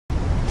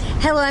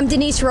Hello, I'm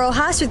Denise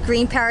Rojas with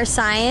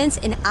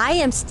GreenPowerScience, and I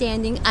am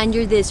standing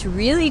under this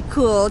really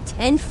cool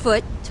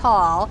 10-foot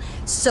tall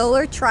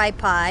solar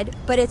tripod,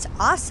 but it's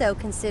also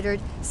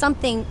considered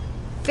something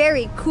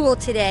very cool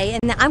today,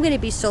 and I'm going to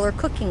be solar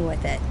cooking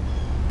with it.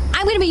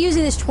 I'm going to be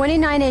using this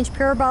 29-inch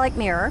parabolic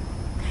mirror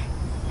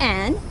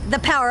and the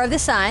power of the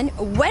sun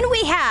when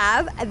we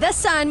have the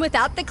sun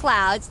without the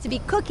clouds to be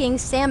cooking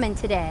salmon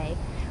today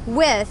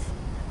with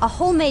a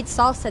homemade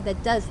salsa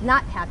that does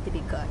not have to be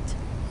cooked.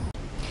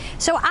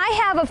 So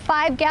I have a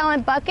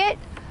 5-gallon bucket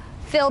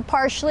filled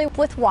partially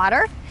with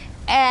water,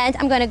 and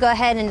I'm going to go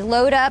ahead and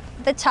load up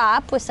the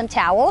top with some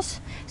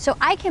towels so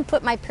I can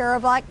put my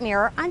parabolic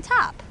mirror on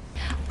top.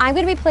 I'm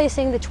going to be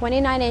placing the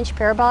 29-inch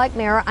parabolic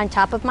mirror on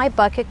top of my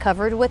bucket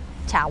covered with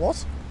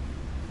towels.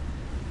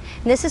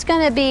 And this is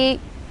going to be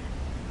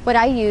what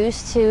I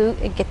use to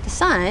get the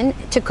sun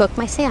to cook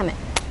my salmon.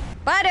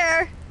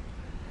 Butter!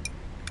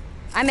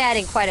 I'm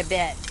adding quite a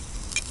bit.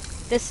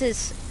 This is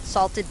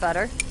salted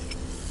butter.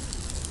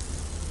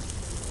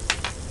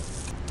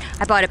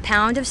 I bought a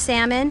pound of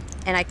salmon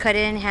and I cut it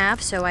in half,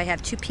 so I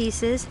have 2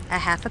 pieces, a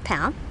half a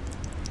pound.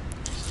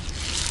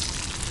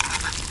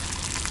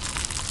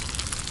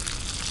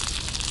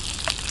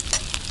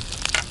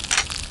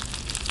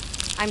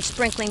 I'm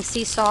sprinkling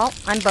sea salt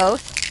on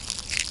both.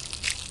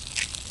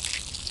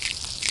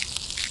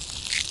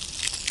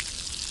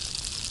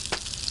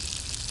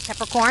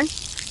 Peppercorn.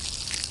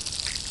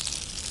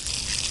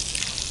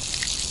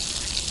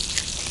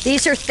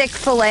 These are thick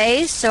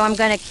fillets, so I'm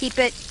going to keep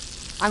it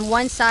on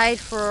one side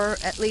for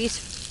at least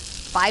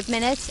 5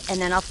 minutes,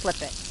 and then I'll flip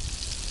it.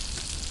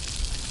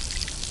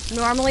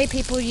 Normally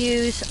people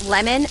use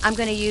lemon. I'm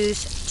going to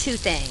use 2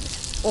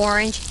 things,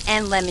 orange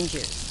and lemon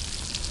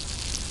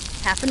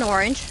juice. Half an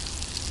orange,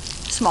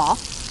 small.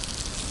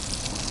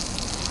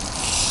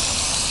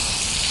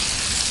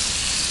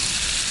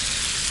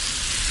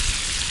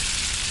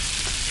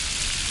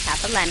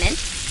 Half a lemon.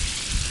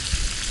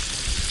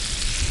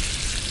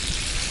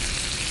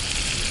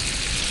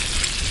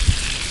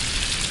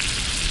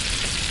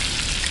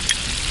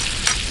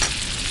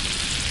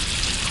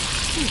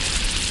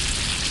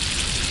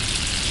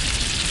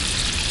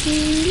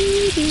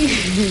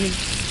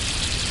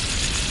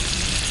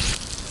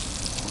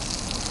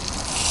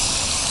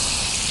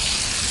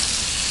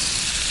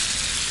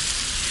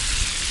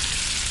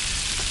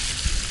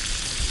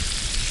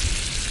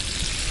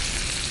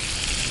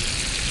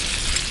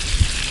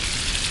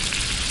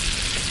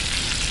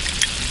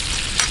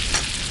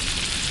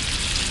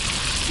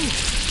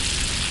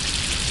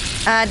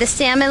 The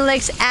salmon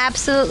looks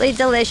absolutely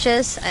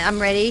delicious.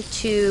 I'm ready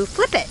to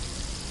flip it.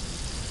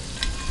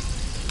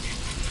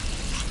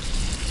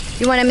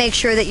 You want to make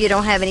sure that you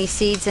don't have any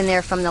seeds in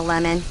there from the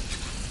lemon.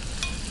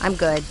 I'm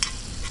good.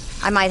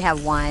 I might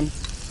have 1.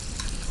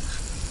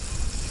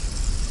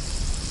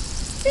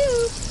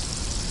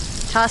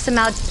 Toss them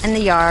out in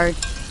the yard.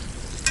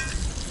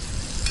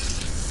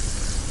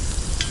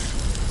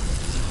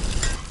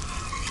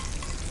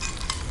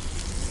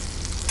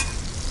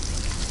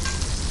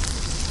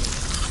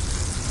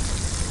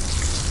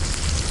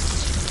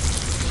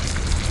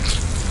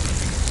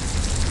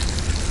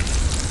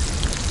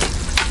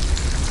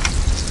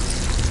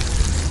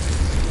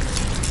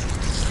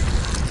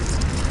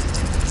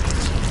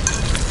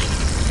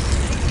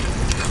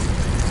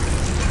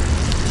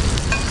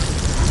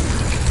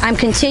 I'm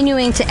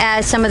continuing to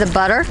add some of the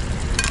butter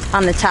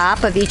on the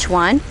top of each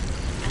one.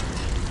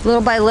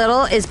 Little by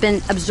little, it's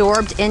been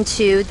absorbed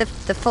into the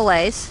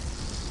fillets.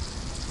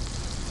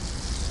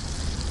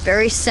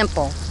 Very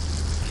simple.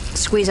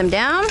 Squeeze them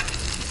down.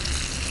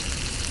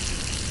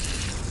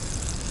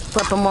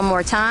 Flip them one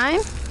more time.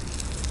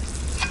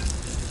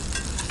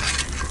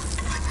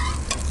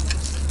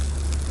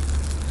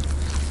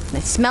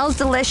 It smells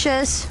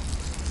delicious.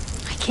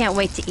 I can't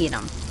wait to eat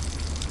them.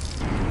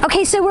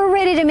 Okay, so we're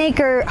ready to make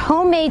our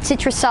homemade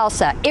citrus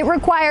salsa. It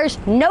requires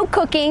no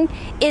cooking.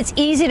 It's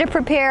easy to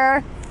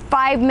prepare,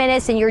 5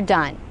 minutes and you're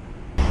done.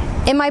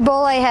 In my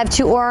bowl I have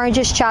 2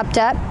 oranges chopped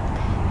up,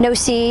 no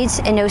seeds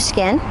and no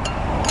skin.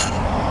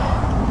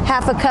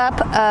 Half a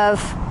cup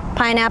of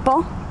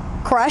pineapple,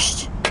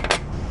 crushed.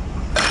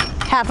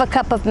 Half a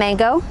cup of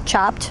mango,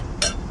 chopped.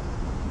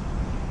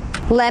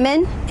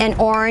 Lemon and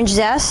orange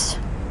zest,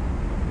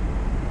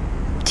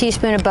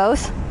 teaspoon of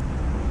both.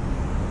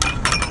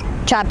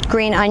 Chopped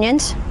green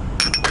onions,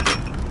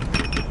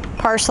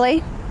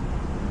 parsley,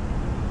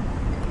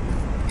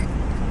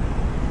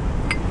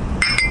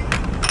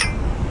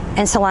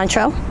 and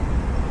cilantro.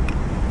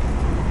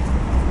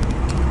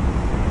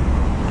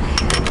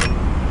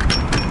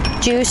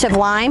 Juice of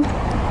lime.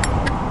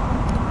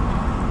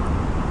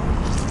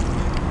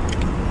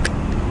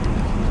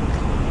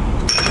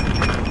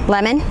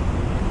 Lemon.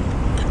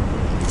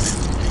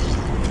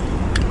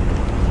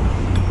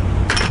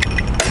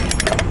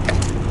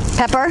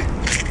 Pepper.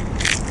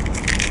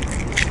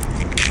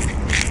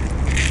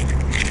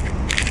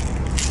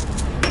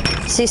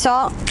 Sea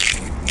salt.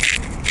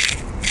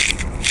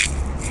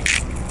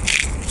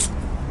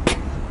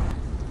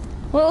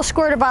 A little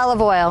squirt of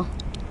olive oil.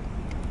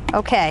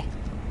 Okay.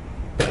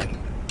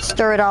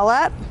 stir it all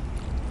up.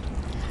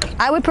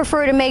 I would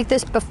prefer to make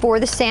this before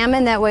the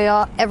salmon, that way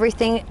all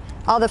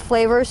the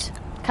flavors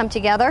come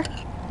together.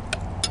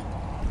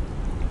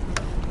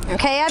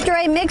 Okay, after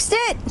I mixed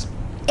it,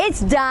 it's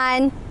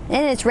done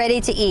and it's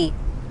ready to eat.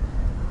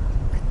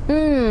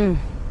 It's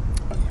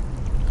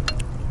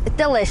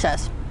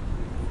delicious.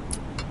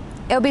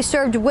 It'll be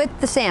served with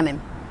the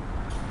salmon.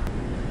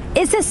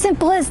 It's as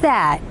simple as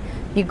that.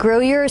 You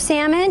grill your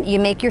salmon, you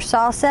make your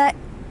salsa,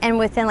 and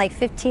within like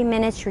 15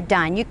 minutes you're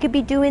done. You could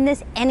be doing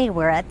this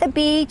anywhere, at the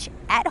beach,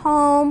 at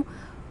home,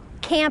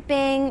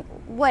 camping,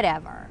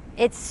 whatever.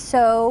 It's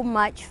so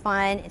much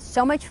fun, it's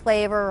so much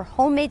flavor,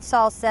 homemade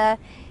salsa,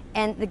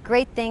 and the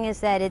great thing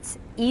is that it's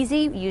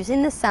easy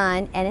using the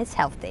sun and it's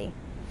healthy.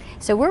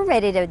 So we're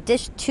ready to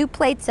dish 2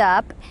 plates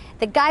up.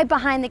 The guy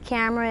behind the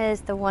camera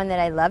is the one that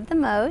I love the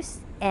most,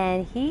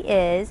 and he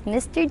is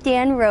Mr.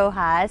 Dan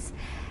Rojas,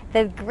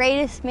 the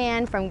greatest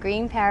man from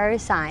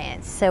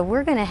GreenPowerScience. So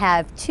we're gonna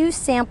have 2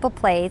 sample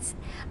plates.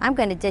 I'm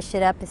gonna dish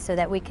it up so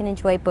that we can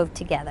enjoy both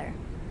together.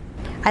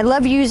 I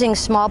love using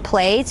small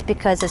plates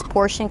because it's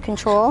portion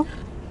control,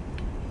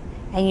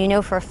 and you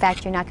know for a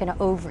fact you're not gonna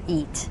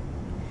overeat.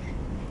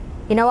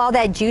 You know, all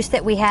that juice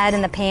that we had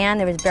in the pan,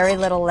 there was very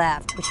little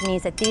left, which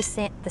means that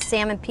the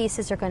salmon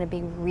pieces are gonna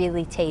be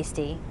really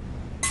tasty.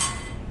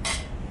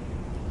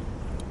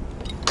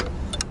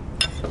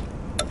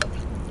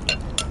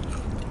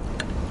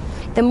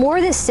 The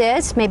more this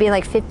sits, maybe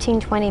like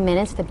 15-20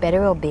 minutes, the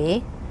better it'll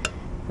be.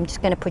 I'm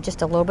just gonna put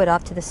just a little bit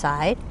off to the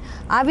side.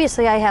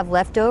 Obviously I have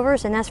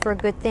leftovers, and that's for a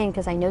good thing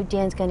because I know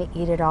Dan's gonna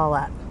eat it all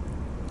up.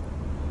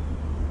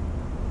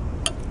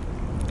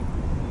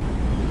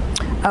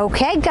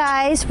 Okay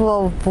guys,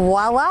 well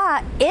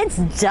voila, it's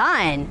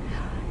done.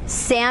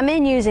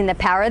 Salmon using the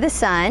power of the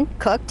sun,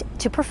 cooked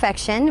to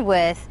perfection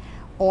with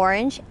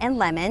orange and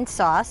lemon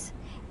sauce,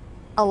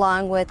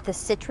 along with the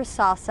citrus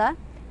salsa.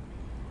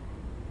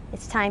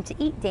 It's time to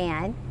eat,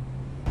 Dan.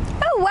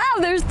 Oh wow,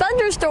 there's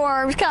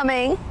thunderstorms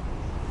coming.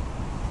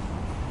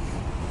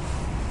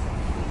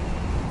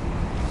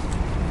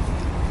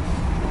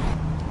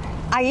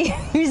 Are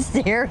you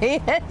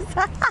serious?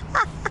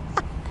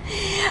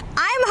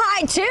 I'm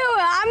hot too.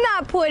 I'm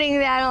not putting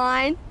that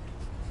on.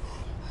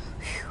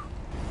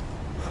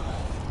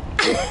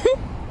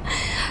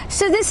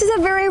 So this is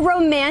a very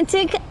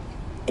romantic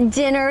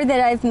dinner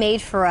that I've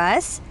made for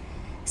us.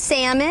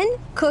 Salmon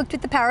cooked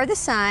with the power of the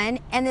sun,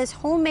 and this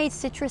homemade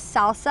citrus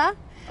salsa.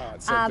 Oh,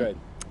 it's so good.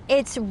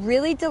 It's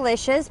really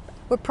delicious.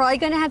 We're probably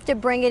going to have to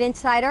bring it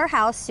inside our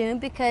house soon,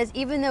 because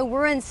even though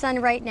we're in sun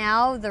right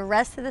now, the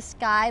rest of the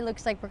sky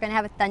looks like we're going to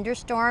have a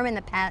thunderstorm in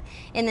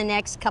the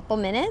next couple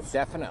minutes.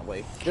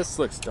 Definitely. This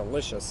looks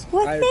delicious.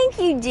 Well, thank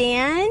you,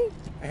 Dan.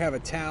 I have a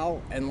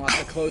towel and lots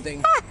of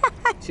clothing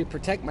to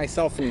protect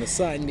myself from the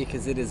sun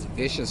because it is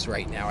vicious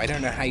right now. I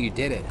don't know how you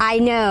did it. I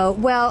know.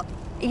 Well,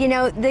 you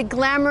know, the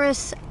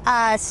glamorous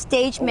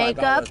stage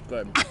makeup.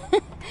 God, that's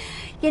good.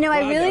 You know,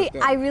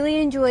 I really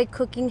enjoy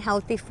cooking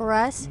healthy for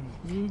us.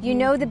 You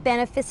know the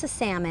benefits of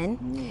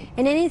salmon,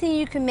 and anything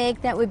you can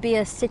make that would be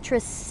a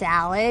citrus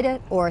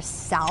salad or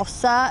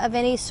salsa of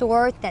any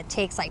sort that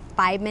takes like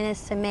 5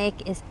 minutes to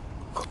make is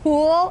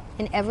cool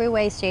in every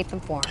way, shape,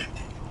 and form.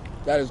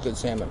 That is good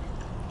salmon.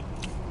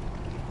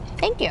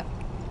 Thank you.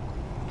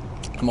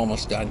 I'm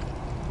almost done.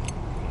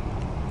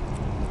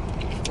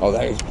 Oh,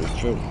 that is good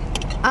too.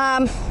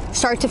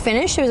 Start to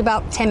finish, it was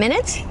about 10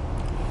 minutes.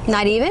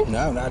 Not even?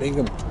 No, not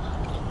even.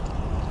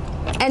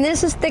 And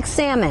this is thick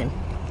salmon.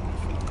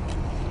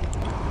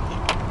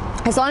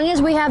 As long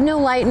as we have no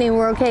lightning,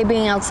 we're okay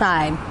being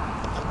outside.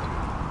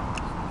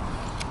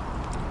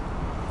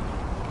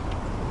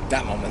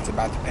 That moment's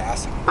about to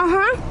pass.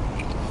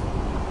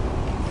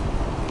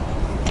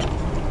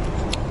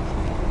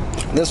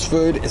 This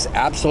food is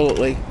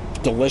absolutely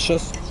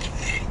delicious.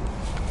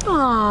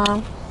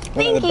 Aw,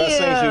 One of the best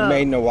things you've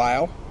made in a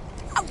while.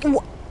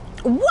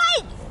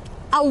 What?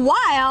 A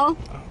while?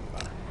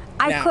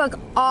 I Now, cook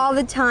all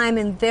the time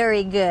and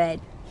very good.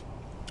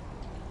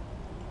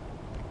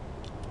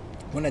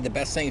 one of the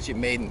best things you've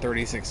made in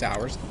 36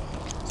 hours.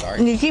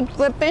 Sorry. You keep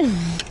flipping.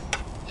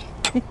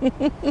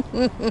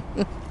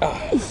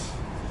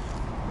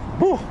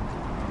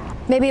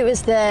 Maybe it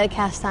was the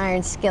cast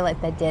iron skillet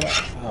that did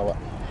it. Oh,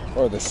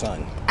 or the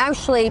sun.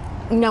 Actually,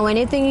 no,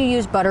 anything you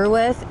use butter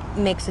with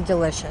makes it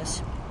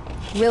delicious.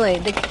 Really,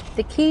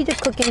 the key to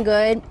cooking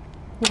good,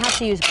 you have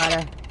to use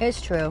butter.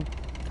 It's true.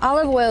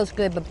 Olive oil is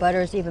good, but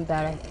butter is even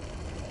better.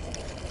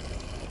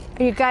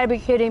 You gotta be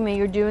kidding me,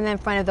 you're doing that in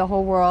front of the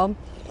whole world.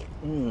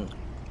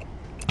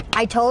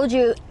 I told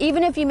you,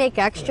 even if you make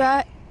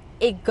extra,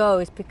 it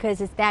goes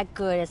because it's that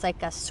good. It's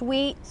like a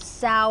sweet,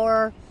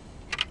 sour,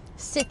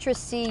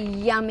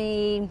 citrusy,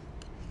 yummy.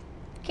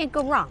 Can't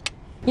go wrong.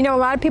 You know, a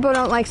lot of people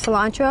don't like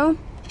cilantro.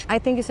 I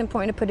think it's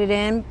important to put it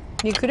in.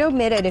 You could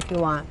omit it if you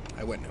want.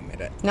 I wouldn't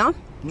omit it. No?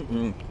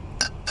 I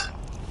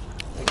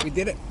think we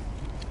did it.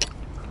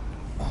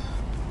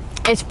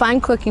 It's fun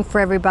cooking for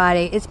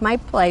everybody. It's my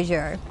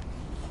pleasure.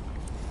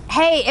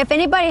 Hey, if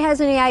anybody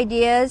has any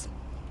ideas,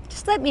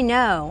 just let me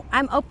know.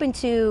 I'm open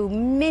to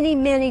many,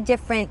 many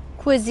different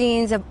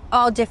cuisines of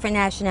all different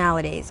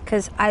nationalities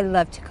because I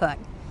love to cook,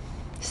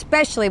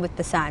 especially with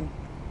the sun.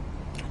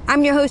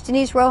 I'm your host,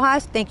 Denise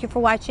Rojas. Thank you for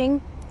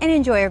watching and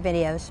enjoy our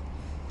videos.